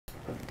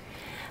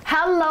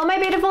Hello, my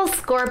beautiful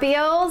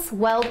Scorpios.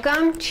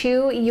 Welcome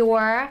to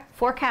your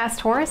forecast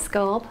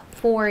horoscope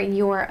for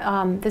your,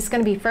 this is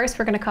going to be first,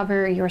 we're going to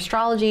cover your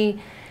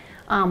astrology.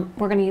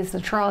 We're going to use the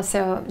tarot,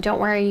 so don't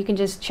worry, you can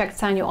just check the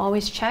sign you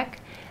always check.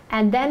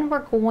 And then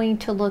we're going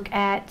to look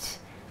at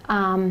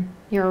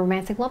your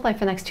romantic love life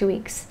for the next 2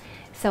 weeks.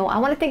 So I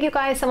want to thank you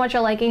guys so much for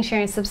liking,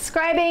 sharing,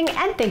 subscribing,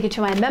 and thank you to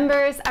my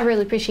members. I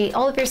really appreciate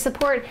all of your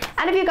support.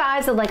 And if you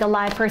guys would like a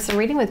live person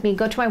reading with me,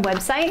 go to my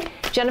website,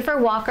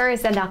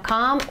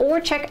 JenniferWalkerZen.com,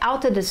 or check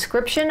out the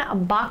description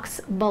box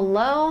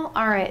below.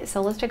 All right,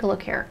 so let's take a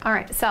look here. All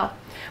right, so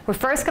we're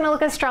first going to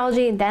look at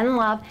astrology, then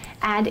love.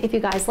 And if you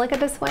guys like it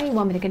this way, you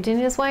want me to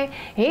continue this way,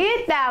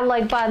 hit that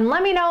like button.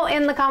 Let me know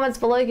in the comments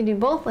below. You can do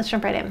both. Let's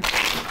jump right in.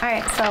 All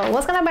right, so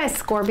what's going to happen with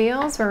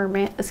Scorpios, or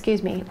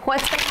excuse me,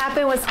 what's going to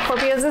happen with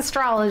Scorpios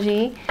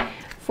astrology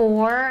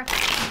for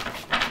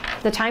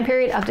the time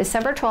period of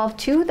December 12th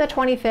to the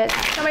 25th?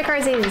 Show me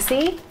cards I need to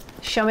see.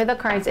 Show me the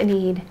cards I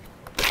need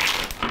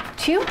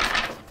to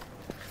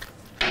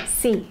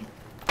see.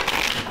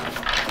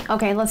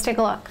 Okay, let's take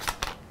a look.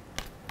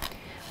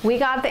 We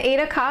got the Eight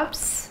of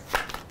Cups.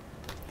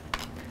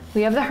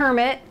 We have the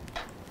Hermit.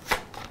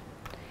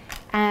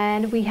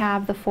 And we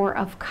have the Four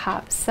of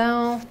Cups.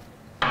 So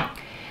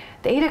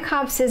the Eight of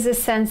Cups is a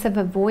sense of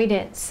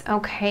avoidance.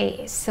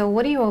 Okay, so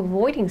what are you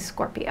avoiding,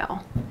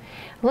 Scorpio?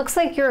 Looks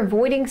like you're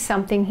avoiding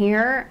something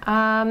here.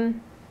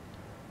 Some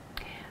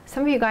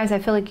of you guys, I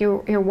feel like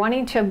you're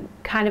wanting to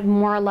kind of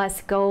more or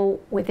less go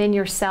within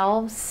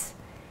yourselves.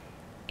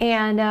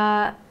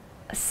 And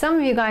some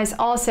of you guys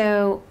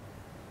also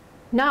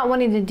not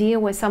wanting to deal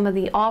with some of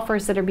the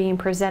offers that are being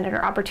presented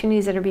or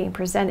opportunities that are being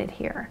presented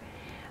here.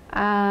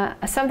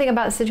 Something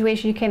about the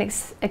situation you can't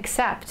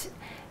accept.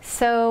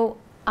 So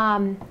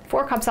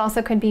Four Cups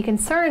also could be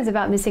concerns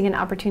about missing an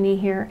opportunity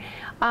here.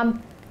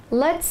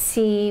 Let's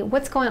see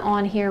what's going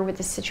on here with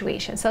this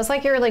situation. So it's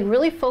like you're like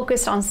really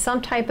focused on some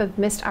type of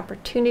missed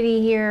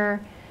opportunity here.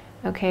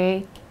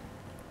 Okay.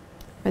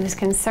 Or there's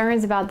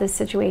concerns about this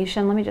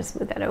situation. Let me just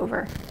move that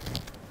over.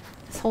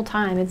 This whole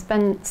time it's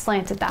been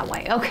slanted that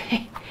way.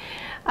 Okay.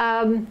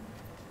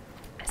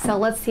 So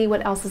let's see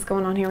what else is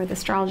going on here with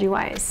astrology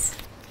wise.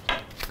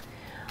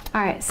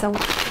 All right. So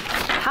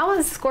how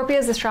is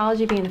Scorpio's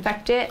astrology being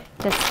affected?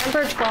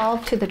 December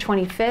 12th to the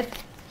 25th.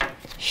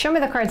 Show me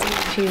the cards I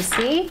need to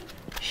see.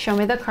 Show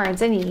me the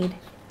cards I need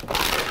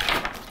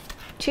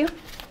to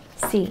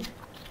see.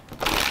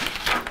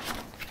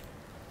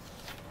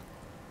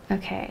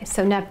 Okay,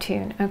 so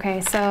Neptune. Okay,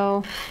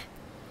 so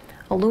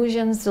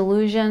illusions,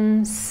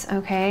 delusions.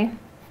 Okay.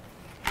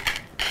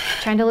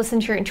 Trying to listen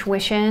to your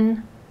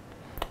intuition.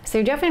 So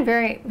you're definitely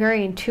very,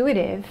 very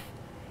intuitive.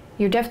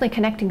 You're definitely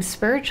connecting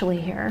spiritually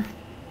here.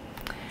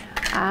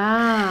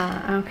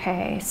 Ah,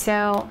 okay.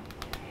 So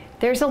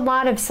there's a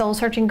lot of soul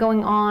searching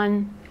going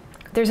on.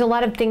 There's a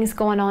lot of things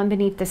going on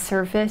beneath the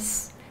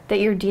surface that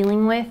you're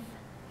dealing with.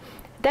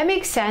 That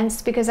makes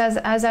sense because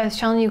as I was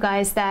telling you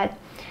guys that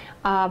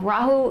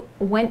Rahu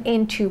went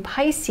into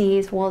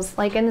Pisces, well, it's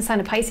like in the sign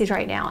of Pisces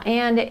right now.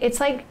 And it's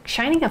like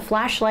shining a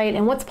flashlight.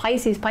 And what's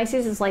Pisces?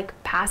 Pisces is like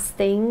past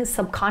things,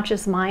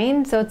 subconscious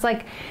mind. So it's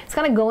like, it's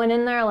kind of going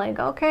in there like,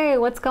 okay,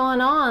 what's going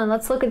on?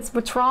 Let's look at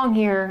what's wrong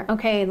here.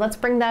 Okay, let's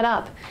bring that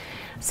up.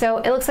 So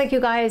it looks like you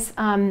guys,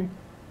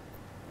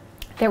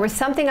 there was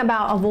something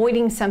about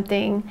avoiding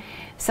something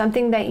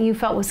that you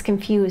felt was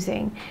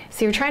confusing.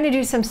 So you're trying to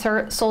do some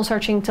soul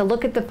searching to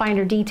look at the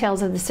finer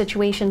details of the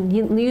situation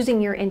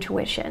using your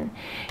intuition.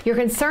 You're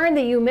concerned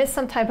that you missed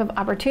some type of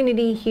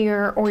opportunity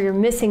here, or you're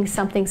missing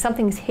something,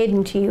 something's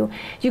hidden to you.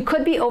 You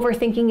could be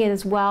overthinking it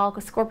as well,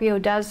 because Scorpio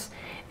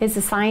is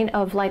a sign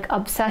of like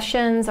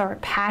obsessions or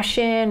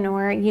passion,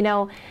 or, you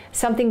know,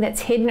 something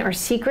that's hidden or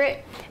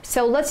secret.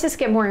 So let's just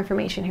get more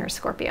information here,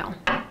 Scorpio.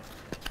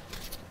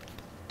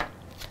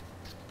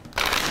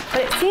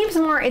 But it seems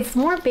it's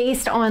more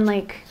based on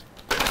like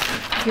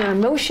your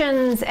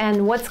emotions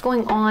and what's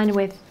going on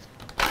with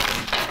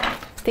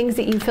things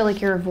that you feel like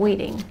you're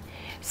avoiding.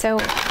 So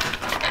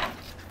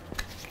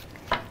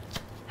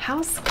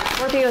how's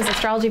Scorpio's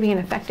astrology being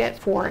affected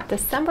for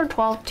December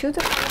 12th to the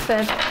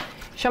 25th?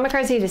 Show me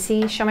cards you need to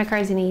see. Show me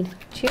cards you need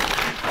to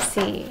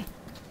see.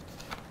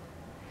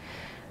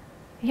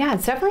 Yeah,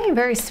 it's definitely a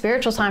very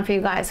spiritual time for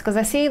you guys, because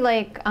I see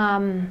like,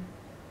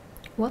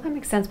 well, that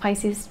makes sense.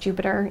 Pisces,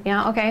 Jupiter.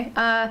 Yeah, okay.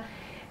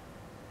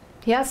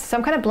 Yes,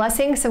 some kind of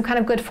blessing, some kind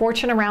of good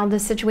fortune around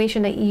this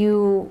situation that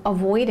you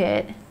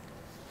avoided.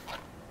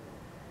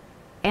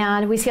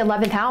 And we see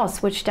 11th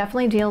house, which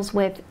definitely deals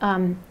with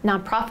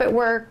nonprofit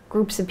work,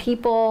 groups of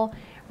people,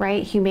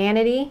 right?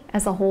 Humanity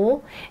as a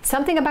whole.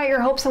 Something about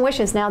your hopes and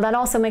wishes. Now, that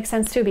also makes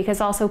sense too, because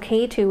also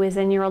K2 is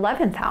in your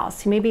 11th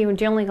house. Maybe you're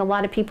dealing with a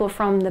lot of people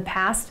from the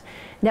past,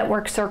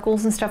 network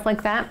circles and stuff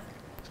like that.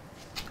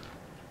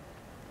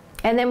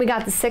 And then we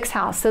got the 6th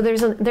house. So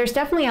there's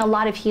definitely a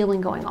lot of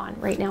healing going on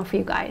right now for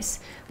you guys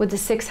with the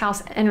 6th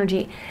house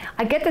energy.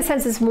 I get the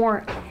sense it's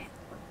more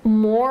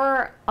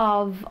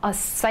of a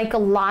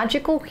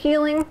psychological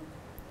healing,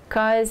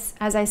 because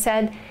as I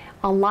said,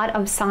 a lot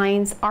of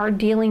signs are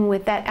dealing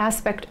with that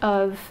aspect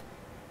of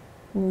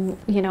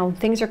you know,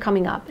 things are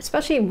coming up,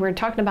 especially we're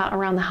talking about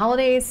around the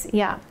holidays.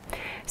 Yeah.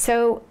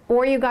 So,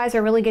 or you guys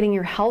are really getting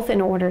your health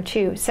in order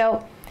too.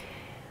 So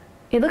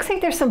it looks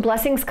like there's some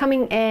blessings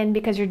coming in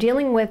because you're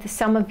dealing with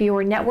some of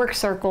your network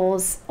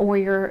circles, or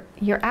you're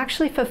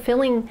actually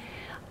fulfilling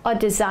a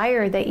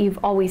desire that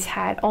you've always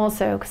had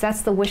also, because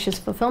that's the wishes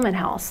fulfillment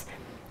house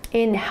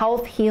in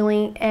health,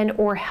 healing, and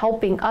or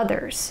helping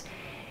others.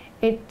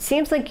 It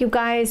seems like you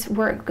guys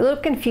were a little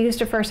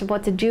confused at first of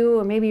what to do,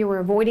 or maybe you were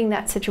avoiding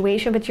that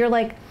situation, but you're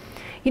like,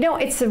 you know,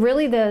 it's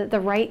really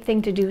the right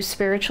thing to do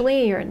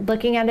spiritually. You're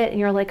looking at it and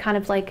you're like, kind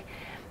of like,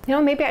 you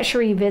know, maybe I should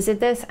revisit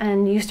this,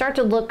 and you start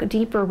to look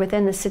deeper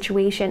within the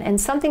situation and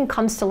something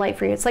comes to light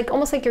for you. It's like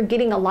almost like you're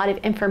getting a lot of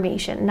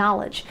information,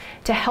 knowledge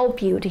to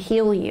help you, to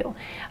heal you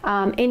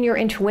in your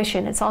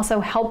intuition. It's also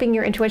helping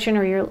your intuition,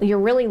 or you're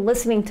really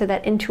listening to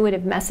that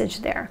intuitive message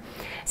there.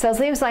 So it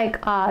seems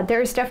like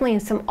there's definitely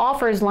some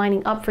offers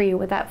lining up for you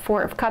with that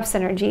Four of Cups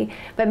energy,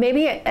 but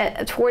maybe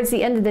towards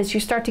the end of this,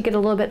 you start to get a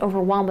little bit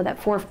overwhelmed with that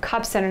Four of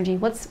Cups energy.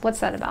 What's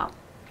that about?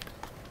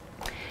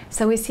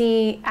 So we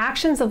see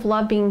actions of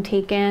love being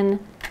taken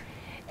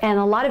and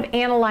a lot of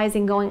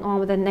analyzing going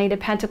on with the Knight of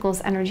Pentacles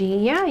energy.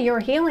 Yeah,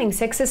 you're healing.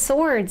 Six of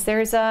Swords.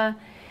 There's a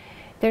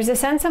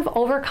sense of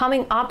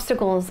overcoming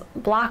obstacles,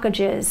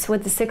 blockages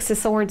with the Six of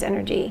Swords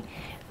energy.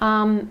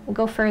 We'll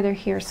go further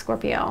here,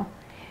 Scorpio.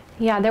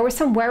 Yeah, there were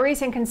some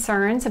worries and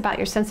concerns about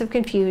your sense of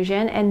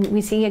confusion. And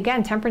we see,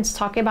 again, Temperance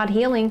talking about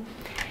healing.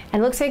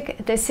 And it looks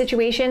like this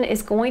situation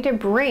is going to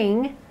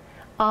bring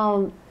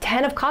 10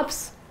 of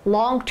Cups,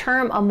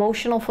 long-term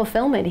emotional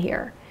fulfillment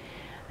here.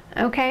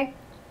 Okay.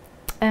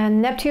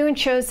 And Neptune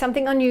shows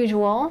something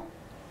unusual,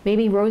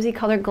 maybe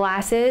rosy-colored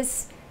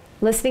glasses,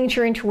 listening to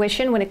your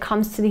intuition when it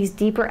comes to these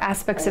deeper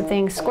aspects of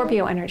things,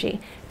 Scorpio energy.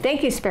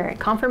 Thank you, Spirit.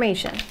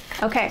 Confirmation.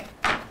 Okay.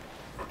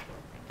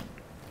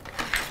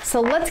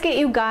 So let's get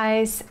you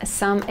guys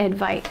some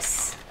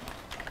advice.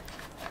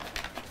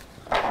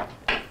 Can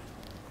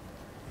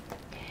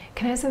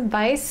I have some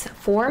advice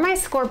for my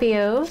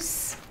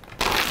Scorpios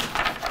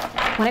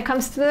when it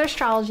comes to their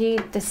astrology,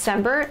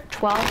 December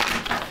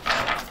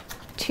 12th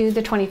to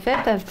the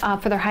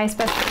 25th for their highest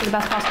best, the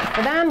best possible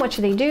for them? What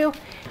should they do?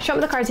 Show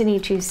me the cards I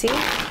need to see.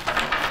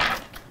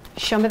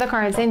 Show me the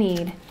cards I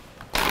need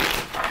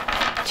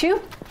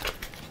to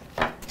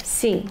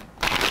see.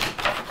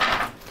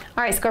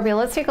 All right, Scorpio,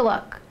 let's take a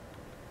look.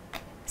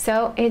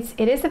 So it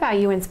is about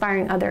you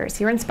inspiring others.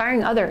 You're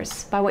inspiring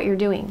others by what you're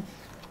doing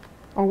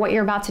or what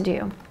you're about to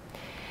do.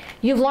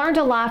 You've learned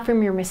a lot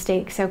from your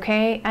mistakes,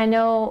 okay? I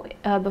know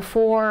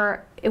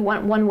before it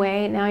went one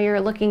way, now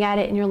you're looking at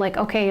it and you're like,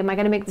 okay, am I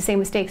gonna make the same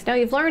mistakes? No,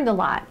 you've learned a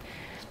lot.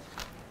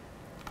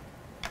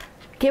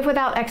 Give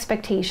without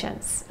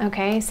expectations,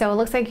 okay? So it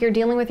looks like you're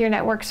dealing with your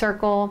network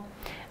circle,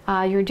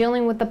 you're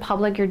dealing with the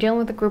public, you're dealing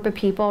with a group of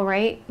people,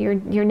 right? You're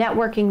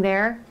networking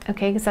there,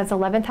 okay, because that's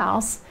 11th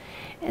house.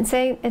 And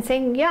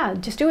saying, yeah,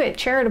 just do it,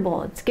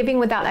 charitable. It's giving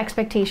without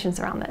expectations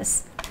around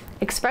this.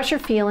 Express your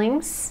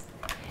feelings,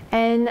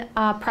 and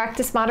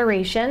practice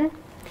moderation.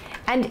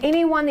 And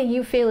anyone that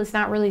you feel is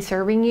not really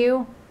serving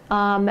you,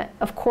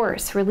 of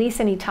course, release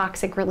any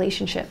toxic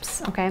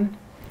relationships, okay?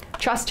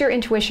 Trust your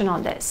intuition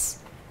on this.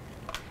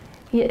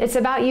 It's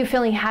about you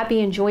feeling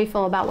happy and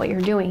joyful about what you're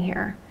doing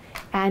here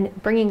and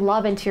bringing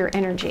love into your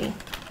energy,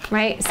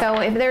 right? So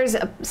if there's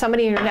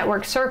somebody in your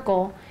network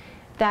circle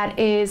that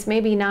is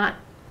maybe not,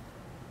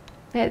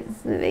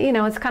 it's, you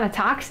know, it's kind of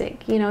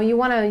toxic, you know, you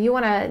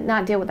wanna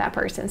not deal with that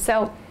person.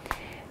 So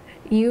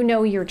you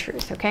know your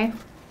truth, okay?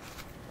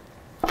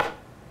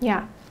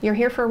 Yeah, you're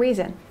here for a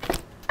reason.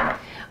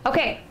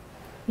 Okay,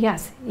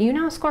 yes, you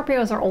know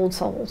Scorpios are old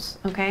souls,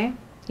 okay?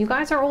 You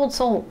guys are old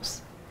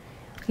souls.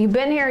 You've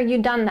been here,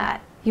 you've done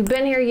that. You've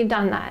been here, you've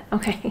done that,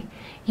 okay?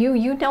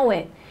 You know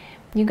it.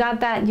 You got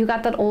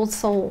that old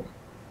soul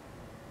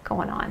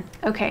going on.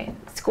 Okay,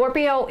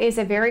 Scorpio is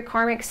a very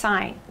karmic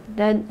sign,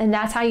 and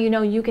that's how you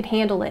know you can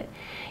handle it.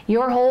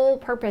 Your whole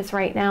purpose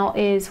right now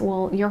is,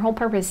 well, your whole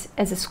purpose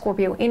as a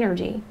Scorpio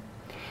energy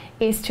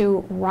is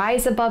to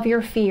rise above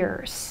your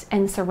fears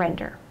and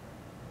surrender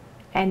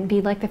and be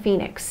like the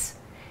phoenix.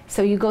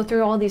 So you go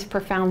through all these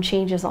profound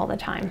changes all the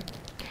time.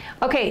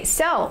 Okay,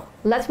 so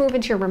let's move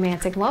into your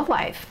romantic love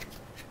life.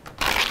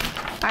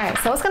 All right,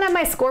 so what's gonna have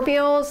my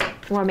Scorpios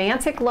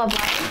romantic love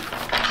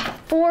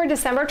life for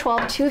December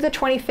 12th to the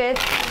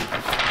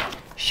 25th?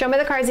 Show me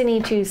the cards I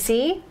need to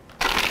see.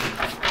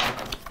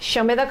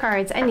 Show me the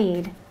cards I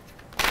need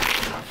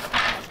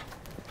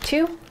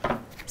to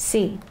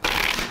see.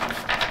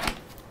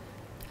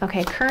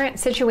 Okay, current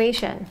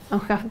situation. Oh,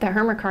 the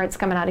Hermit card's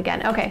coming out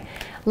again. Okay,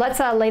 let's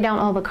lay down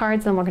all the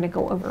cards, then we're gonna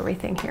go over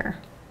everything here.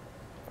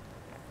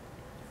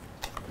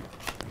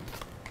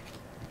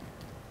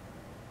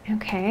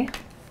 Okay.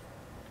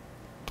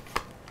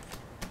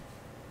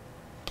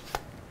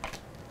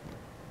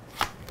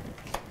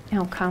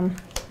 Oh, come.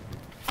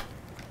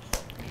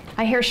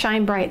 I hear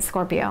shine bright,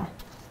 Scorpio.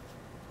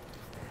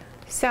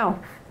 So,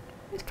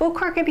 this Fool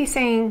card could be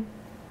saying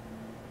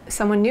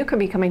someone new could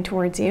be coming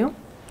towards you,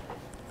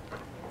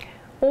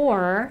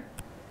 or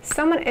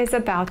someone is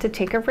about to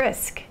take a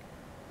risk.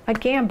 a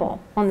gamble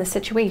on the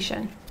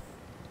situation.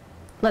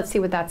 Let's see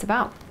what that's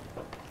about.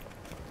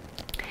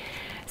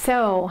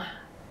 So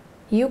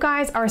you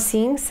guys are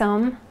seeing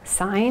some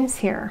signs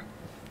here.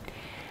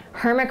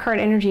 Hermit card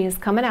energy is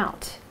coming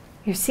out.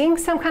 You're seeing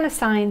some kind of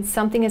signs,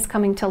 something is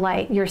coming to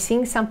light. You're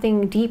seeing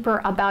something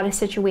deeper about a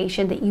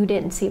situation that you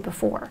didn't see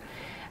before.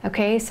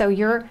 Okay, so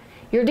you're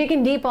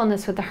digging deep on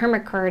this with the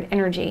Hermit card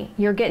energy.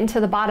 You're getting to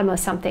the bottom of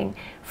something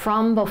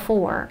from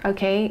before,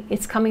 okay?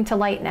 It's coming to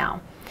light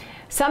now.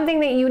 Something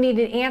that you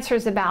needed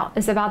answers about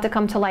is about to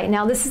come to light.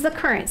 Now, this is the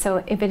current,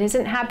 so if it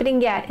isn't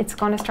happening yet, it's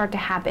going to start to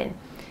happen,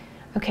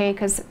 okay?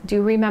 Because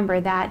do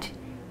remember that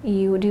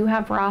you do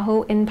have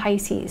Rahu in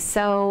Pisces,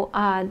 so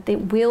they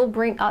will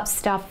bring up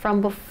stuff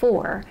from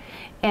before.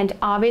 And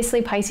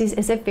obviously Pisces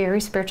is a very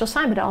spiritual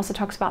sign, but it also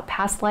talks about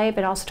past life.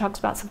 It also talks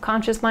about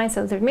subconscious mind,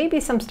 so there may be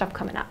some stuff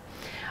coming up.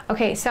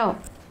 Okay, so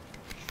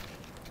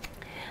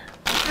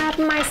I have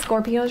my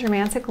Scorpio's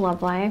romantic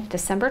love life,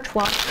 December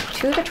 12th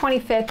to the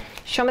 25th.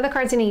 Show me the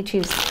cards I need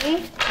to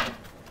see.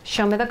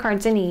 Show me the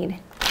cards I need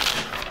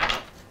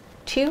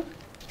to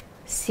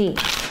see.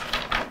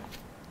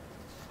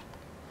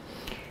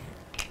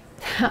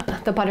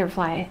 The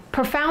butterfly.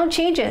 Profound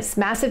changes,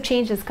 massive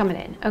changes coming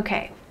in.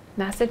 Okay,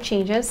 massive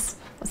changes.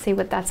 Let's see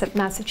what that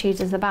massive change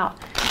is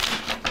about.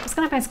 What's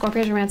going to find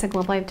Scorpio's romantic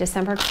love life,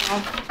 December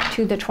 12th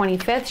to the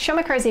 25th? Show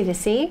me cards I need to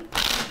see.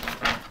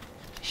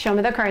 Show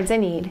me the cards I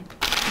need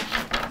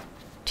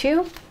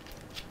to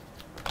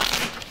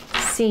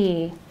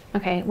see.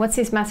 Okay, what's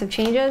these massive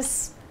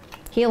changes?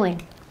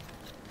 Healing.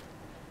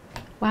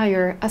 Wow,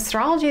 your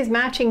astrology is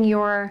matching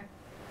your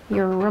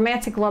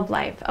romantic love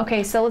life.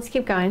 Okay, so let's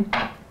keep going.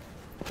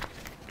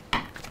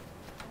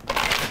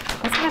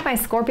 Let's get my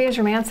Scorpio's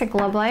romantic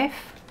love life,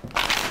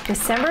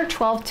 December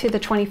 12th to the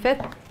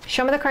 25th.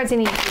 Show me the cards I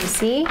need to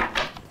see.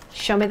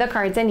 Show me the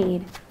cards I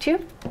need to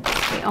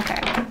see.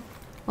 Okay,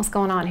 what's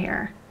going on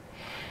here?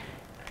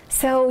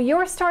 So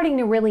you're starting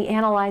to really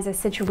analyze a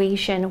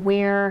situation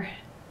where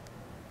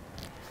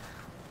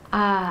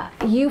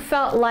you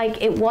felt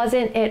like it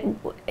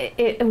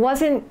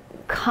wasn't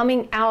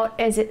coming out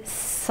as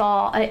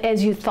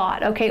as you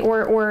thought, okay,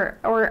 or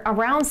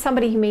around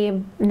somebody who may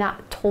have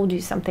not told you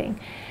something,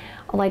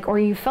 like, or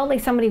you felt like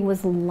somebody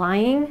was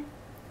lying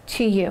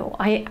to you.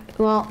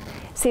 Well,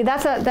 see,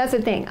 that's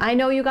a thing. I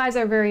know you guys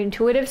are very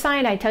intuitive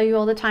sign. I tell you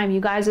all the time,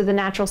 you guys are the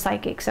natural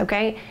psychics,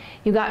 okay?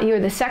 You're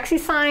the sexy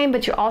sign,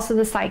 but you're also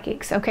the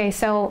psychics, okay?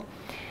 So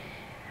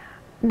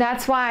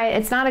that's why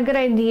it's not a good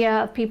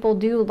idea if people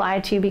do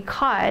lie to you,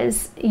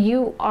 because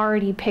you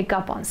already pick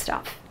up on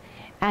stuff.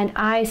 And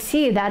I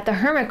see that the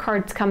Hermit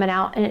card's coming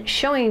out, and it's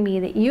showing me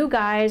that you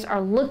guys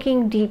are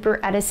looking deeper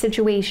at a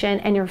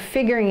situation and you're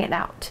figuring it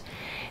out.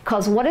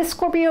 Because what does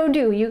Scorpio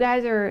do? You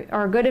guys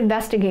are good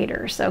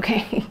investigators,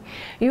 okay?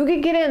 You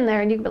could get in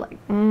there and you could be like,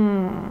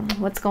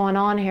 what's going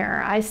on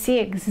here? I see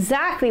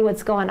exactly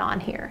what's going on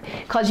here.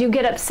 Because you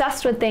get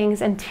obsessed with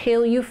things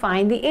until you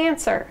find the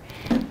answer.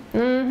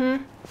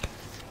 And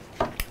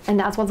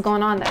that's what's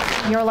going on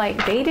there. You're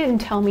like, they didn't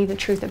tell me the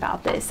truth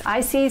about this. I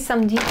see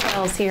some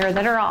details here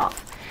that are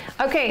off.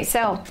 Okay,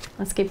 so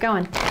let's keep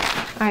going.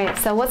 All right,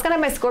 so what's going to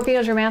be my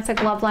Scorpio's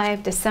romantic love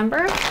life,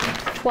 December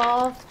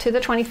 12th to the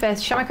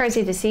 25th? Show me cards I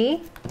need to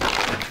see.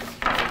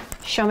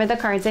 Show me the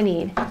cards I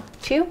need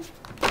to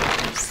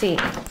see.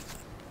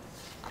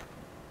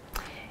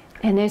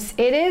 And it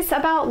is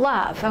about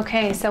love.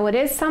 Okay, so it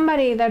is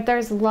somebody that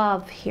there's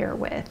love here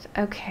with.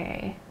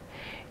 Okay,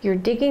 you're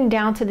digging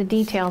down to the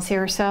details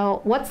here.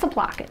 So what's the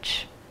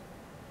blockage?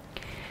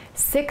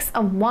 Six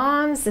of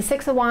Wands. The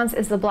Six of Wands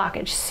is the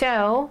blockage.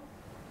 So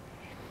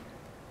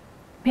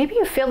maybe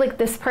you feel like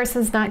this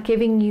person's not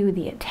giving you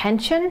the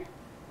attention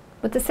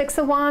with the Six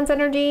of Wands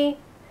energy,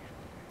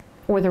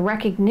 or the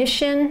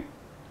recognition.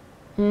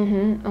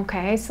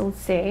 Okay, so let's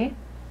see.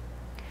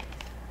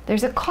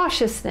 There's a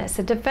cautiousness,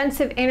 a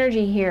defensive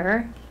energy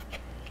here,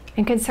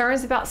 and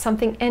concerns about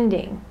something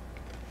ending.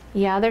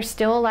 Yeah, there's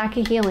still a lack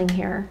of healing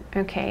here,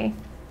 okay?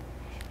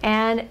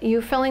 And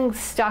you're feeling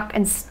stuck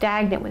and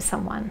stagnant with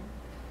someone.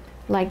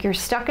 Like you're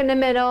stuck in the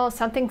middle,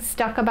 something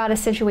stuck about a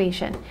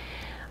situation.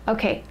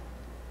 Okay,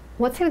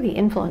 what's here the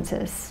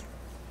influences?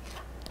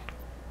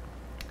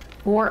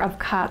 Four of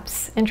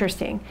Cups,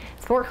 interesting.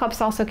 Four of Cups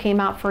also came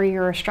out for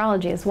your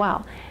astrology as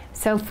well.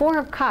 So Four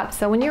of Cups,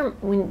 so when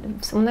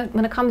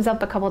it comes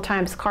up a couple of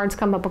times, cards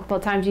come up a couple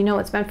of times, you know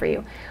it's meant for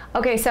you.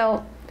 Okay,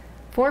 so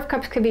Four of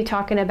Cups could be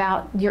talking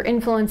about your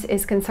influence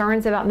is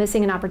concerns about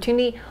missing an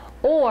opportunity,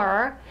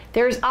 or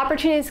there's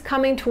opportunities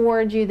coming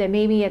towards you that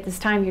maybe at this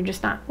time you're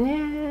just not,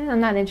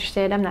 I'm not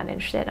interested, I'm not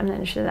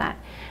interested in that.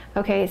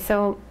 Okay,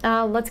 so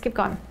let's keep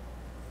going.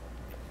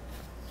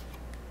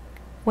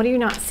 What are you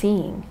not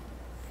seeing?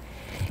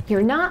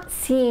 You're not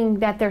seeing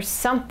that there's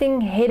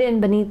something hidden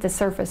beneath the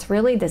surface.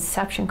 Really,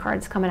 deception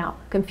cards coming out.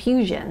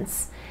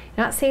 Confusions.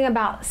 You're not seeing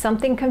about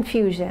something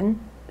confusion.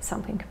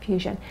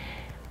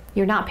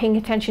 You're not paying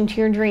attention to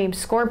your dreams.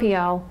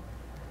 Scorpio,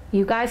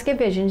 you guys get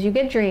visions, you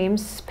get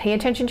dreams. Pay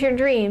attention to your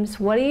dreams.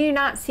 What are you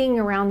not seeing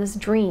around this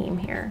dream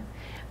here?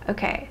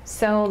 Okay,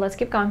 so let's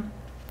keep going.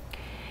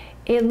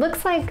 it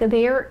looks like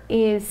there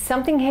is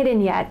something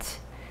hidden yet,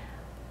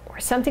 or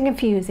something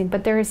confusing,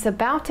 but there is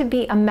about to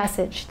be a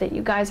message that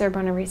you guys are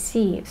going to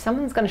receive.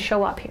 Someone's going to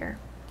show up here.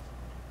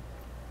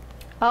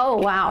 Oh,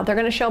 wow. They're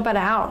going to show up at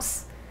a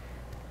house.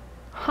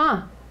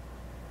 Huh.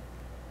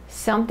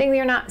 Something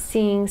you're not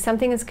seeing,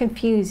 something is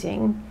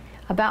confusing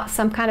about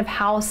some kind of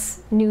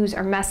house news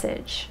or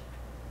message,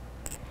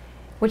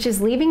 which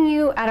is leaving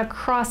you at a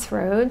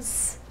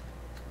crossroads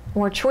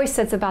or a choice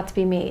that's about to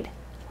be made.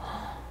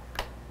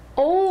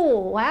 Oh,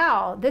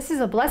 wow. This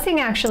is a blessing,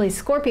 actually,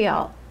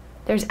 Scorpio.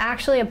 There's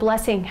actually a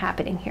blessing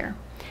happening here.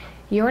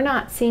 You're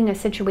not seeing a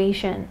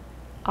situation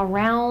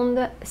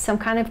around some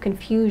kind of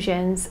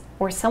confusions,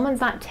 or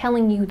someone's not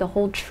telling you the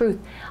whole truth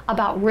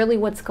about really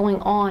what's going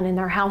on in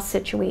their house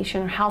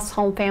situation or house,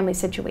 home, family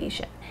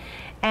situation.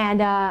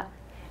 And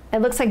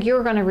it looks like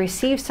you're going to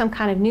receive some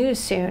kind of news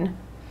soon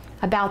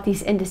about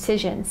these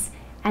indecisions.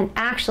 And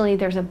actually,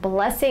 there's a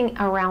blessing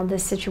around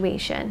this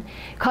situation,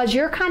 because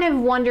you're kind of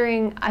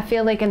wondering, I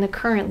feel like in the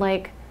current,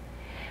 like,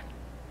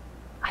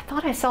 I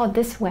thought I saw it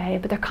this way,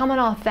 but they're coming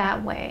off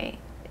that way.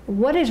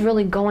 What is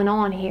really going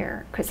on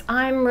here? Because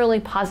I'm really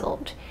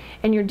puzzled.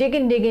 And you're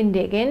digging,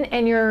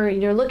 and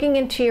you're looking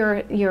into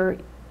your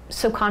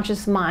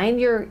subconscious mind.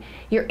 You're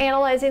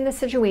analyzing the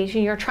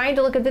situation. You're trying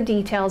to look at the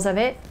details of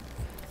it.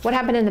 What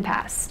happened in the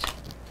past?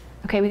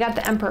 Okay, we got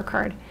the Emperor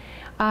card.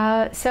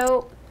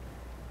 So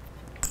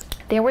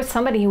there was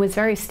somebody who was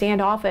very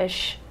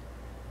standoffish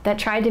that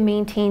tried to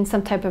maintain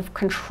some type of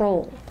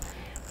control.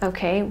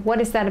 Okay,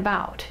 what is that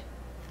about?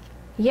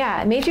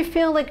 Yeah, it made you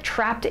feel like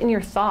trapped in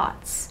your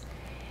thoughts.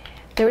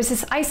 There was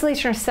this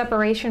isolation or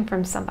separation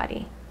from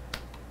somebody.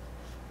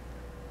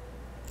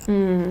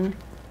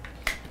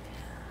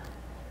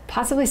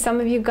 Possibly some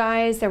of you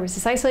guys, there was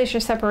this isolation or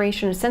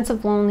separation, a sense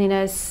of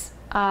loneliness,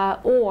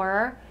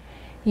 or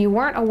you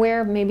weren't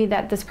aware maybe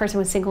that this person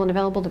was single and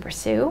available to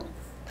pursue.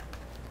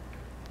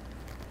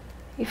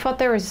 You felt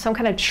there was some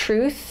kind of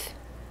truth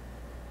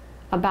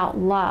about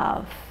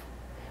love,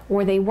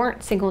 or they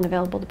weren't single and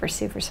available to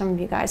pursue for some of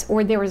you guys,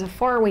 or there was a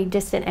faraway,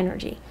 distant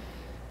energy.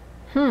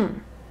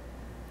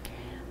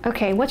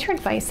 Okay, what's your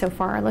advice so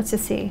far? Let's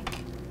just see.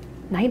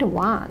 Knight of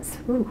Wands.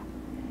 Ooh.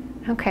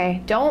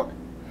 Okay, don't,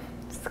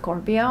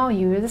 Scorpio,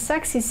 you're the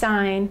sexy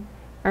sign.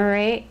 All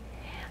right.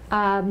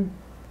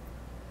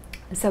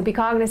 So be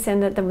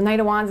cognizant that the Knight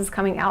of Wands is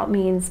coming out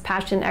means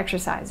passion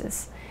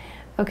exercises.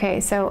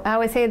 Okay, so I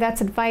would say that's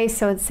advice.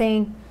 So it's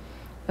saying,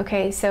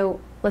 okay, so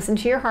listen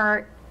to your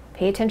heart,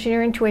 pay attention to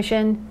your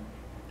intuition.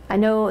 I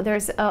know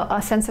there's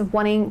a sense of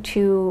wanting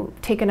to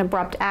take an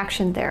abrupt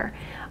action there,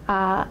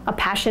 a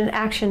passionate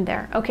action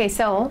there. Okay,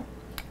 so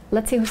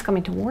let's see who's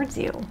coming towards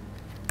you.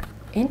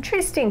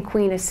 Interesting,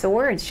 Queen of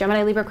Swords,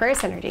 Gemini, Libra,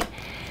 Aquarius energy.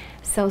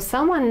 So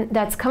someone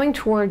that's coming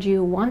towards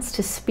you wants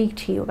to speak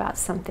to you about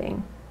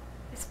something.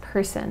 This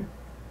person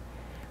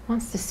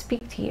wants to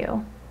speak to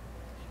you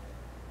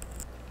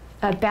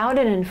about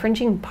an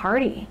infringing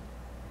party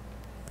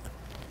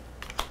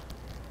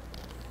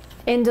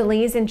in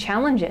delays and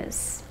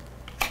challenges,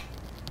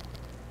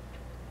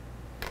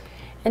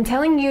 and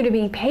telling you to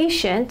be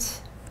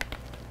patient,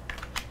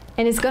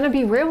 and it's going to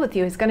be real with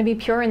you. It's going to be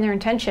pure in their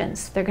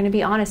intentions. They're going to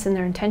be honest in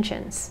their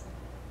intentions.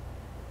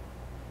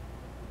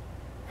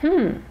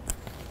 The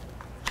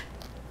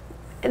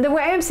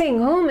way I'm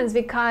saying is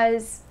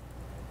because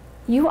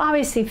you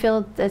obviously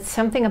feel that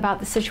something about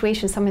the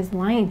situation, someone's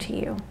lying to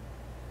you,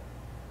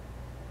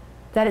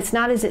 that it's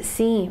not as it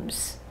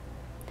seems.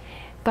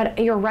 But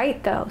you're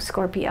right though,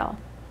 Scorpio,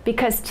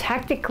 because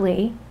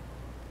technically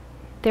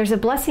there's a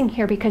blessing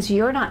here, because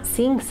you're not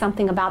seeing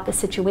something about the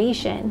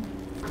situation.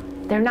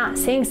 They're not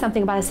saying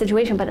something about a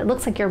situation, but it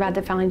looks like you're about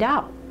to find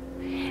out.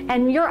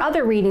 And your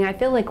other reading, I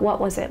feel like, what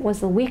was it?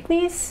 Was the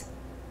weeklies?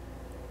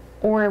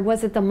 Or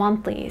was it the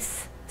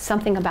monthlies?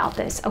 Something about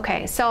this.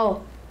 Okay,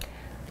 so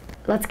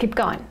let's keep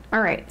going.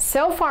 All right,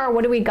 so far,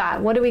 what do we got?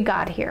 What do we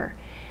got here?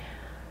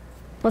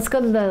 Let's go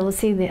to let's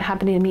see the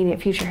happening in the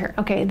immediate future here.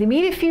 Okay, the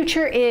immediate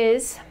future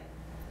is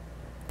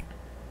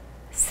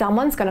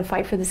someone's going to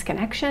fight for this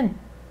connection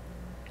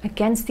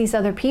against these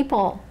other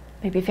people,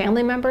 maybe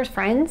family members,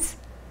 friends.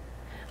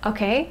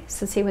 Okay,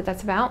 so let's see what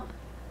that's about.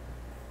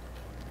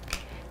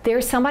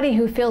 There's somebody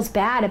who feels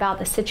bad about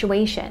the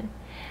situation.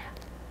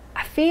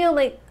 I feel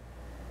like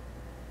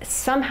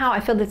somehow I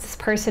feel that this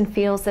person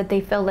feels that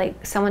they feel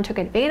like someone took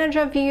advantage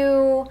of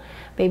you.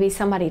 Maybe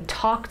somebody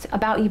talked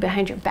about you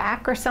behind your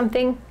back or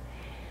something.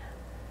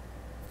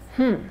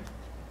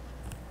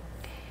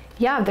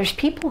 Yeah, there's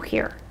people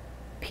here.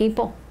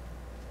 People.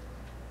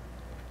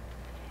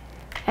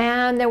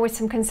 And there were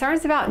some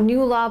concerns about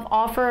new love,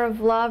 offer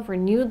of love,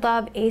 renewed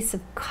love, Ace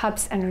of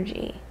Cups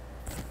energy.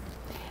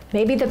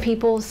 Maybe the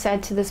people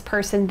said to this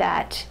person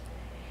that,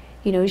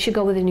 you know, you should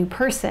go with a new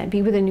person,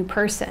 be with a new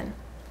person.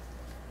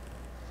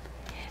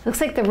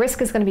 Looks like the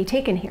risk is going to be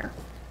taken here.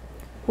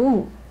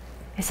 Ooh,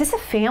 is this a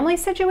family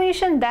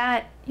situation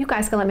that, you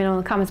guys can let me know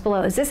in the comments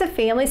below, is this a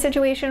family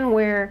situation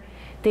where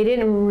they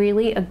didn't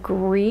really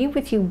agree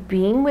with you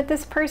being with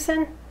this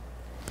person?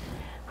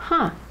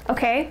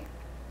 Okay.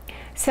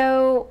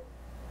 So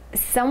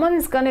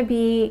someone's going to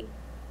be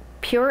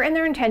pure in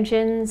their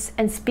intentions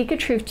and speak a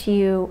truth to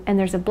you, and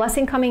there's a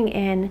blessing coming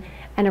in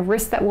and a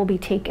risk that will be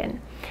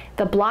taken.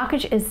 The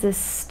blockage is this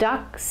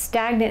stuck,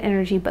 stagnant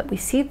energy, but we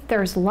see that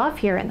there's love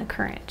here in the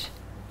current.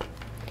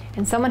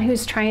 And someone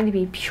who's trying to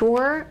be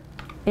pure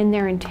in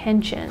their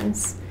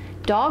intentions.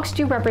 Dogs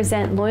do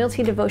represent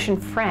loyalty, devotion,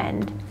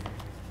 friend.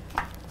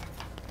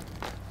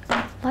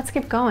 Let's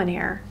keep going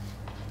here.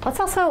 Let's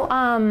also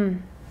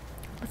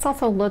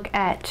look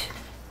at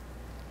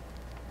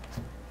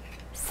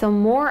some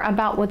more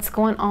about what's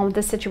going on with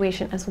this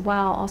situation as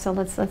well. Also,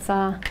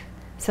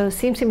 so it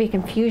seems to be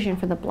confusion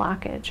for the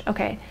blockage.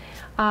 Okay,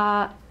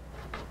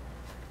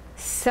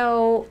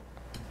 so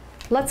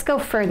let's go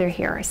further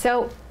here.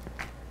 So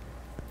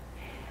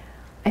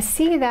I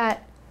see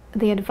that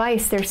the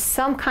advice, there's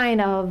some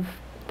kind of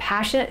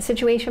passionate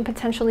situation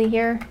potentially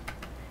here,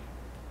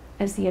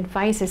 as the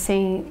advice is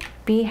saying,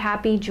 be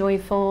happy,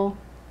 joyful.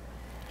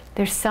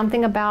 There's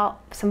something about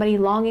somebody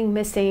longing,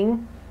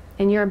 missing,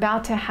 and you're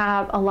about to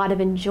have a lot of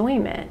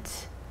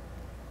enjoyment.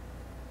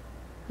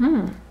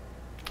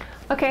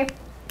 Okay,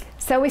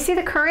 so we see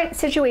the current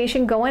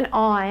situation going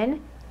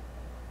on.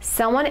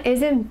 Someone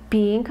isn't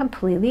being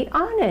completely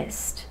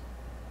honest.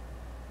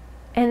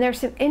 And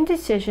there's some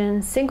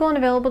indecision, single and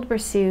available to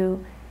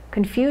pursue,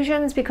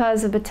 confusions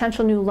because of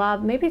potential new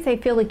love. Maybe they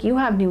feel like you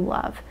have new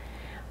love.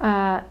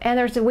 And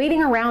there's a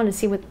waiting around to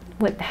see what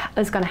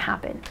is going to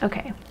happen.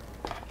 Okay.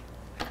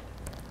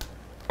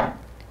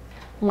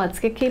 Let's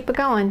keep it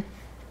going.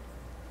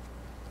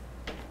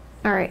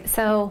 All right,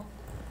 so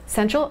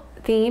central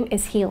theme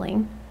is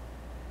healing.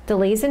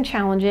 Delays and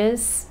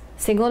challenges,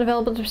 single and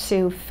available to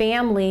pursue,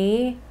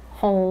 family,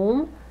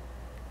 home,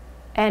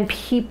 and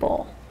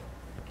people.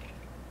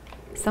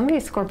 Some of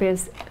these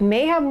Scorpios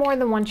may have more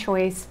than one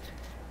choice,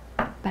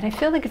 but I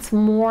feel like it's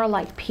more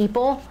like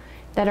people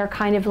that are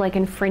kind of like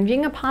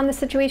infringing upon the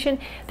situation.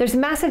 There's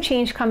massive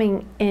change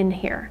coming in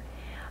here.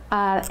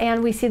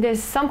 And we see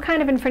there's some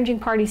kind of infringing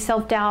party,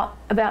 self-doubt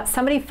about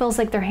somebody feels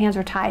like their hands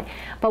are tied.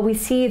 But we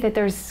see that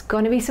there's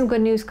going to be some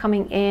good news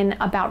coming in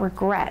about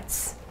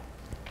regrets.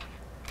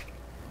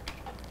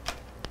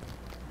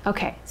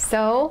 Okay,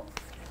 so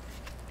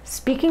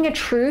speaking a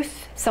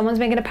truth, someone's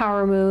making a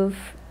power move.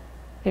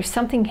 There's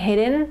something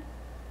hidden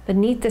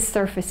beneath the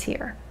surface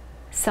here.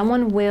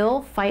 Someone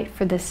will fight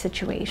for this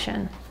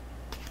situation.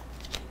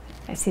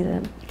 I see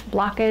the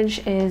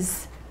blockage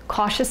is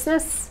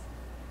cautiousness.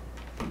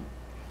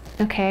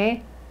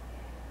 Okay.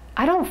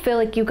 I don't feel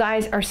like you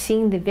guys are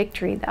seeing the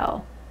victory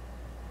though,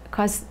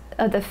 because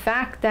of the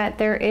fact that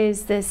there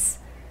is this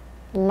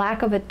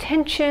lack of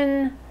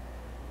attention,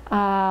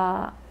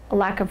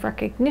 lack of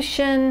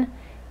recognition,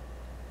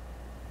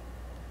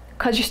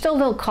 because you're still a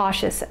little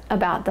cautious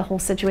about the whole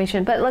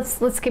situation. But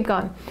let's keep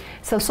going.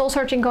 So soul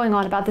searching going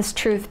on about this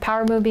truth,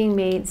 power move being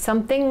made,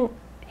 something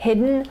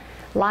hidden,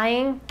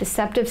 lying,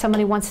 deceptive,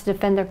 somebody wants to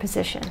defend their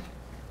position.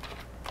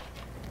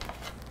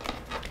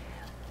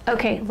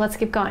 Okay, let's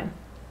keep going.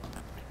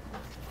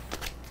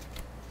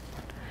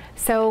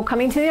 So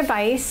coming to the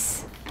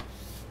advice,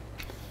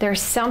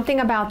 there's something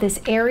about this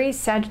Aries,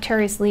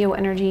 Sagittarius, Leo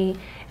energy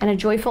and a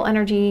joyful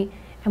energy,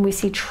 and we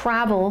see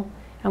travel,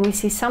 and we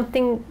see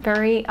something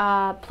very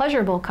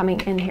pleasurable coming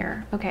in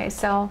here. Okay,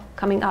 so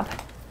coming up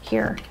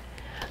here.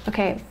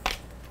 Okay,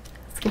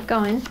 let's keep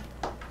going.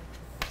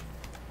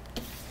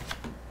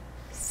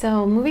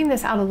 So moving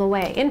this out of the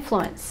way,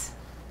 influence,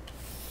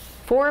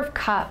 4 of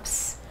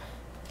Cups,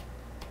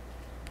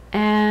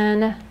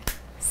 and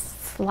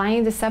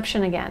lying,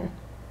 deception again.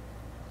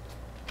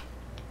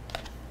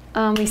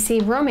 We see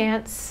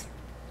romance,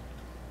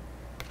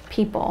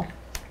 people.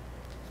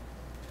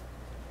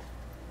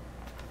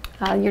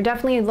 You're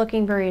definitely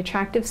looking very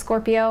attractive,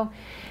 Scorpio,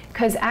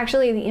 because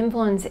actually the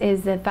influence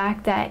is the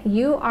fact that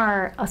you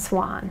are a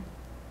swan.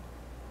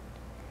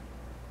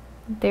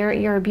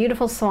 You're a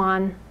beautiful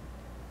swan,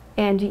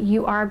 and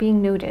you are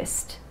being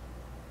noticed.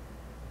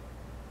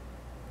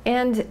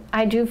 And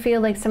I do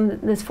feel like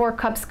this 4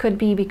 Cups could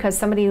be because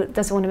somebody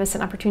doesn't want to miss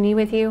an opportunity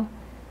with you,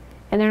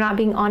 and they're not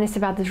being honest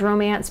about this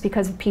romance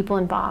because of people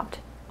involved.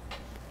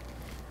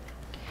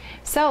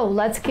 So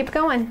let's keep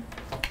going.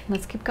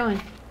 Let's keep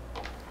going.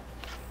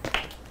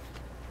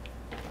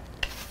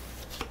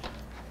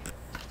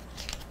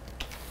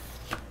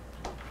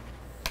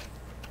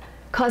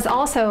 Because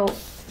also,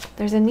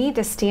 there's a need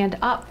to stand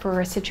up for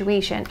a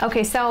situation.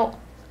 Okay, so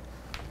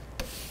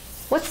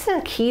what's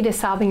the key to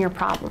solving your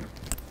problem?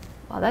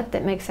 Well,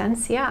 that makes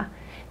sense, yeah.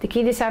 The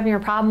key to solving your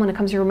problem when it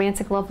comes to your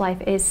romantic love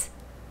life is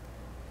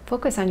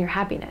focus on your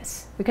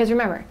happiness. Because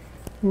remember,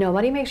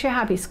 nobody makes you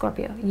happy,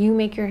 Scorpio. You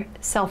make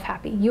yourself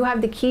happy. You have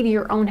the key to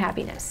your own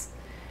happiness.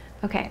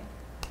 Okay.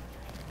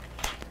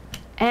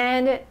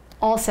 And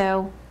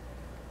also,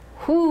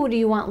 who do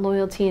you want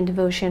loyalty and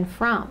devotion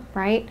from,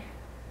 right?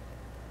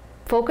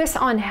 Focus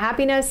on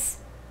happiness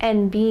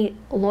and be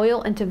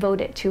loyal and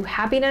devoted to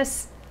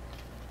happiness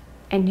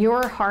and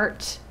your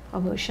heart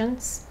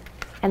emotions,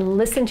 and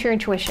listen to your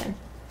intuition.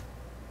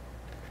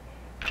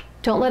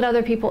 Don't let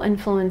other people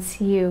influence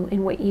you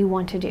in what you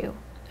want to do,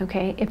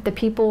 okay? If the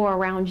people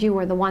around you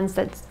are the ones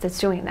that's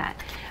doing that.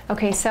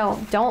 Okay, so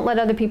don't let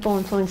other people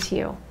influence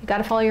you. You got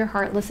to follow your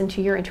heart, listen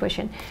to your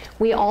intuition.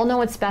 We all know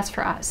what's best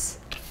for us.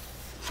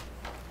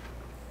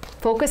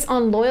 Focus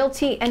on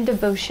loyalty and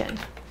devotion.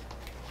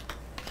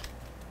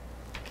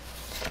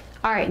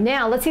 All right,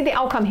 now let's see the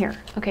outcome here.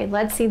 Okay,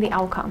 let's see the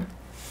outcome.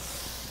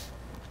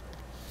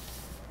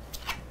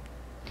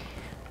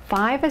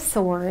 5 of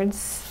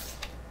Swords.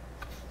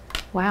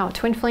 Wow,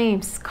 Twin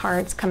Flames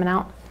cards coming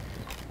out.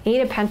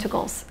 8 of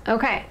Pentacles.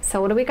 Okay,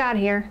 so what do we got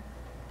here?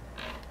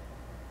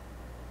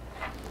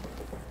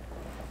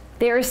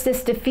 There's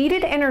this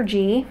defeated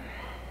energy,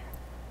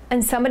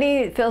 and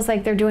somebody feels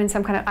like they're doing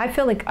some kind of, I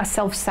feel like a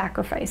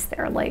self-sacrifice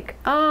there. Like,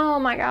 oh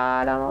my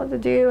God, I don't know what to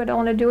do. I don't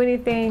want to do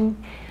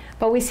anything.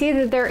 But we see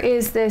that there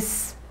is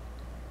this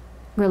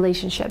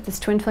relationship, this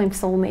twin flame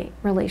soulmate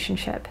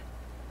relationship.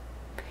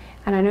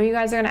 And I know you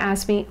guys are going to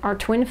ask me, are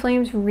twin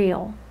flames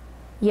real?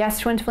 Yes,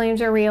 twin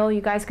flames are real. You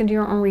guys can do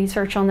your own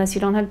research on this.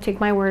 You don't have to take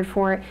my word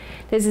for it.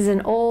 This is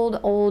an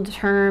old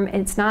term.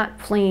 It's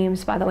not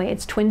flames, by the way.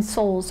 It's twin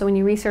souls. So when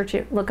you research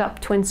it, look up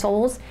twin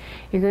souls,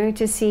 you're going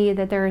to see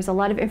that there is a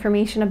lot of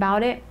information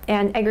about it.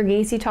 And Edgar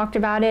Cayce talked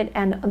about it,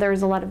 and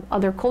there's a lot of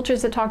other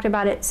cultures that talked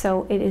about it.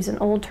 So it is an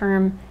old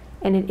term,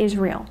 and it is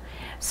real.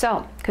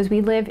 So, because we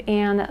live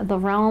in the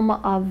realm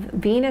of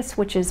Venus,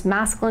 which is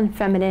masculine,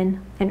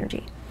 feminine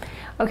energy.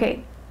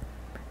 Okay.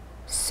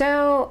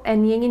 So,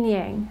 and yin and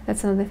yang,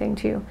 that's another thing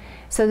too.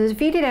 So there's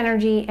defeated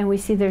energy, and we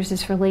see there's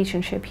this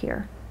relationship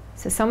here.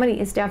 So somebody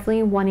is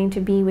definitely wanting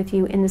to be with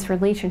you in this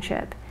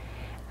relationship.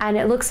 And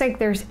it looks like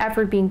there's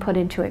effort being put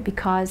into it,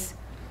 because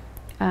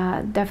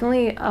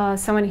definitely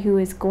someone who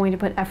is going to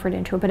put effort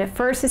into it. But at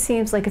first it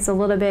seems like it's a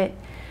little bit,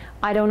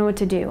 I don't know what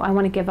to do. I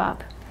want to give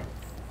up.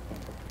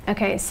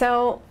 Okay,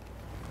 so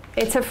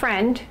it's a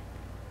friend,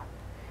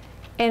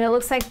 and it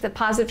looks like the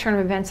positive turn of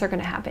events are going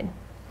to happen.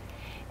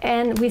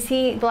 And we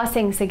see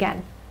blessings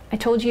again. I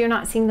told you you're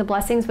not seeing the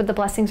blessings, but the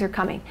blessings are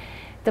coming.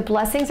 The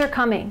blessings are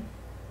coming.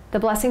 The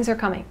blessings are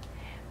coming.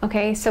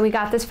 Okay, so we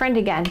got this friend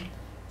again.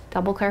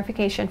 Double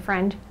clarification,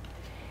 friend.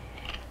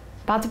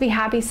 About to be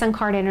happy, Sun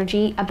card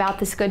energy, about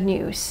this good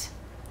news.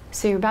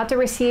 So you're about to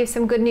receive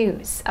some good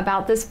news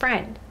about this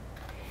friend.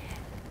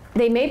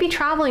 They may be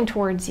traveling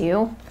towards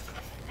you,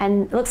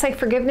 and it looks like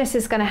forgiveness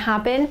is going to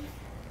happen,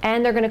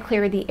 and they're going to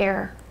clear the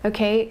air.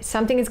 Okay,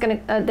 something is going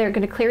to, they're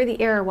going to clear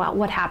the air about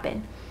what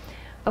happened.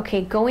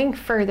 Okay, going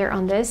further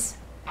on this,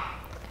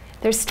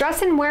 there's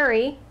stress and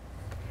worry,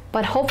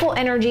 but hopeful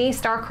energy,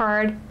 star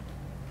card,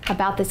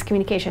 about this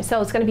communication.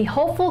 So it's going to be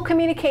hopeful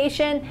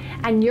communication,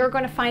 and you're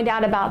going to find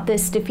out about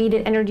this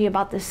defeated energy,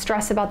 about this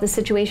stress, about this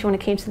situation when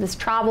it came to this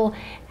travel.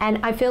 And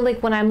I feel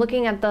like when I'm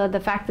looking at the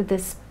fact that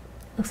this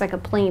looks like a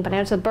plane, but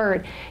it's a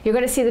bird, you're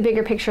going to see the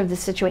bigger picture of the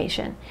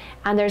situation.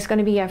 And there's going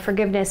to be a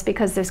forgiveness,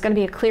 because there's going to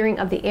be a clearing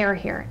of the air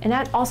here. And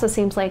that also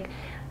seems like,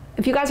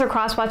 if you guys are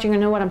cross-watching, you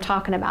know what I'm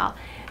talking about.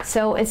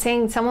 So it's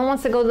saying someone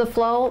wants to go to the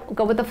flow,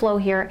 go with the flow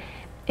here,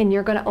 and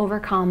you're going to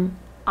overcome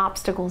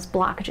obstacles,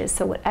 blockages.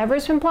 So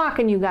whatever's been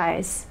blocking you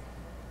guys,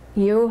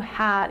 you're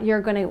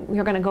going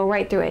to go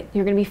right through it.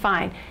 You're going to be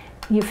fine.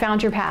 You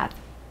found your path.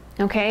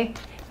 Okay?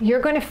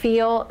 You're going to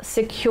feel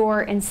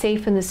secure and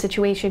safe in this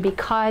situation,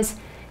 because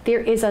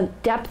there is a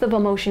depth of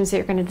emotions that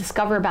you're going to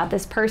discover about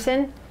this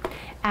person.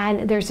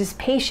 And there's this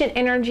patient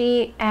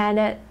energy,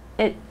 and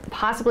it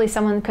possibly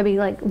someone could be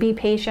like, be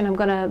patient, I'm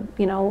gonna,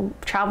 you know,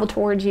 travel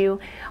towards you,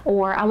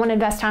 or I want to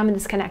invest time in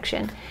this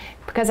connection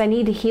because I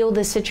need to heal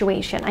this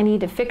situation. I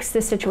need to fix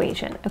this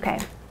situation. Okay.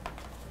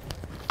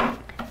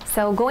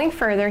 So going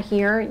further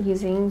here,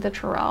 using the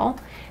tarot,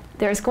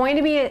 there's going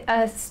to be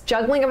a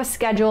juggling of a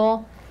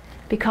schedule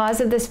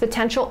because of this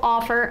potential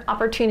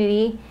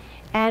opportunity.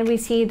 And we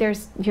see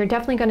you're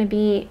definitely going to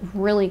be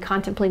really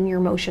contemplating your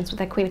emotions with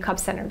that Queen of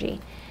Cups energy.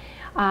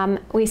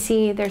 We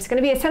see there's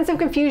going to be a sense of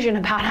confusion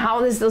about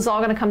how this is all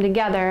going to come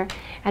together.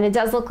 And it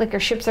does look like your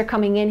ships are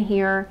coming in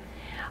here.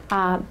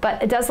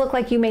 But it does look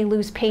like you may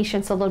lose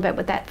patience a little bit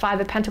with that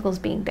 5 of Pentacles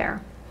being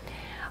there.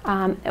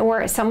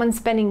 Or someone's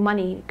spending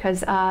money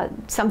because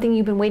something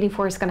you've been waiting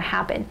for is going to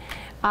happen.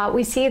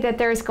 We see that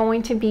there's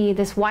going to be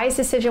this wise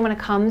decision when it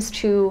comes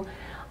to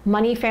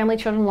money, family,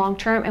 children, long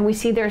term. And we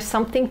see there's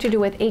something to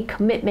do with a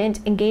commitment,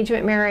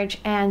 engagement,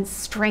 marriage, and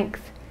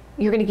strength.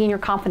 You're going to gain your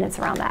confidence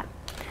around that.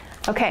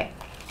 Okay.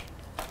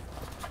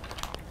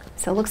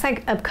 So it looks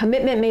like a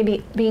commitment may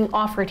be being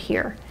offered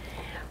here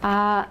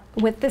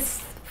with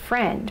this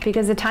friend,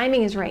 because the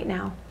timing is right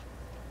now.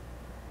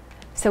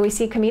 So we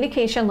see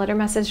communication, letter,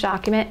 message,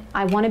 document.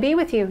 I want to be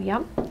with you.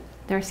 Yep.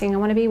 They're saying I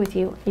want to be with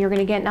you. You're going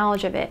to get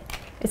knowledge of it.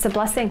 It's a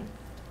blessing.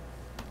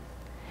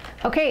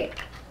 Okay.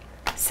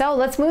 So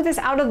let's move this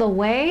out of the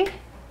way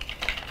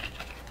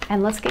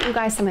and let's get you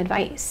guys some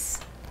advice.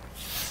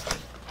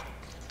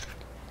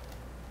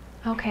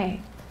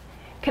 Okay.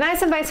 Can I have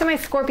some advice for my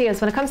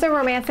Scorpios when it comes to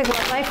romantic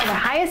love life for the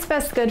highest,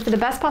 best good, for the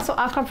best possible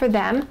outcome for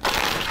them?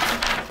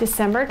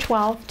 December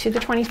 12th to the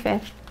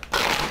 25th.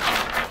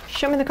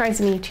 Show me the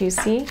cards I need to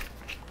see.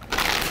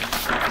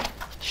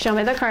 Show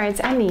me the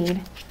cards I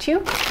need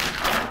to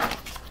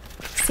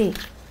see.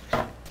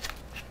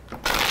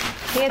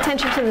 Pay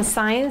attention to the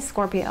signs,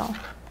 Scorpio.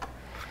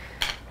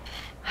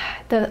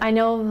 I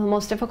know the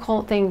most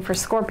difficult thing for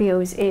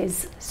Scorpios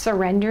is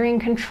surrendering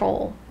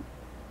control,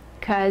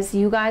 because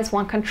you guys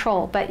want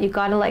control, but you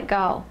got to let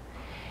go.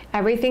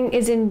 Everything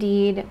is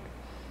indeed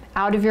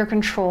out of your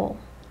control,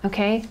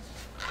 okay?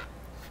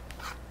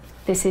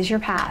 This is your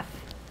path,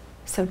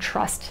 so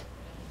trust,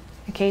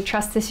 okay?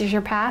 Trust this is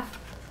your path.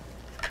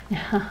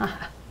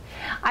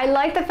 I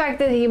like the fact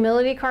that the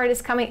humility card is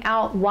coming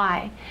out.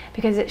 Why?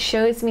 Because it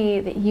shows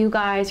me that you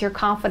guys, your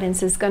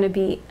confidence is going to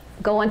be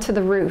going to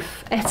the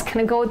roof. It's going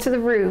to go to the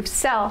roof.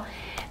 So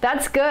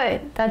that's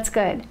good. That's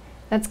good.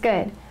 That's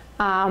good.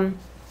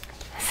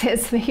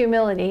 It's the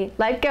humility.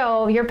 Let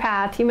go of your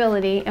path.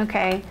 Humility.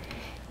 Okay.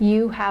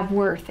 You have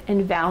worth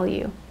and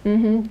value.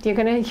 You're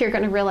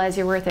gonna realize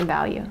your worth and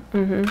value.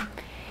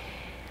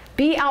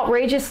 Be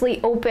outrageously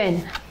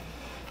open.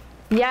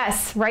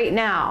 Yes, right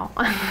now.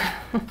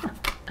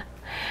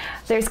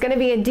 There's going to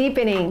be a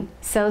deepening,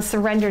 so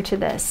surrender to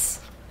this.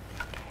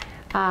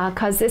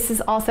 Because this is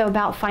also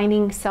about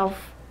finding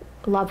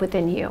self-love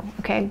within you,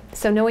 okay?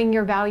 So knowing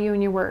your value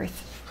and your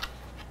worth.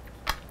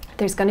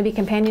 There's going to be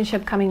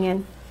companionship coming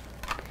in.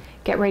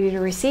 Get ready to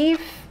receive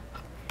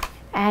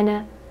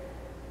and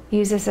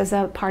use this as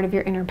a part of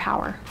your inner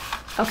power.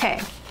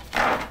 Okay.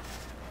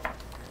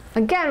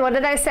 Again, what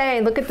did I say?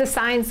 Look at the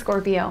signs,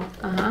 Scorpio.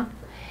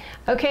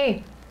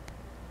 Okay.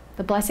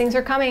 The blessings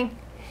are coming.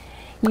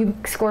 You,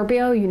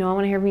 Scorpio, you know I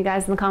want to hear from you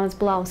guys in the comments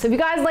below. So if you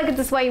guys like it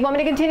this way, you want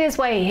me to continue this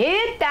way,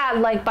 hit that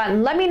like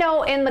button. Let me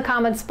know in the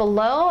comments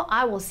below.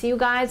 I will see you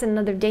guys in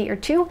another day or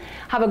two.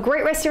 Have a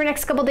great rest of your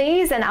next couple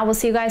days, and I will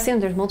see you guys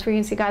soon. There's multiple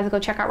readings you guys go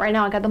check out right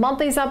now. I got the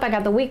monthlies up. I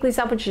got the weeklies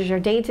up, which is your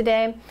day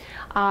today.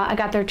 I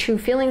got their true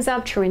feelings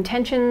up, true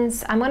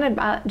intentions. I'm going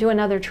to do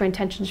another true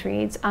intentions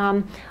reads.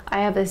 I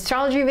have the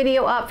astrology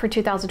video up for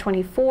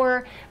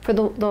 2024 for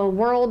the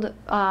world.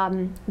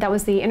 That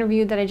was the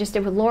interview that I just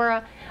did with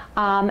Laura.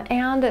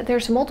 And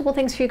there's multiple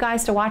things for you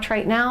guys to watch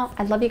right now.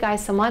 I love you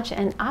guys so much,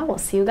 and I will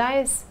see you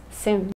guys soon.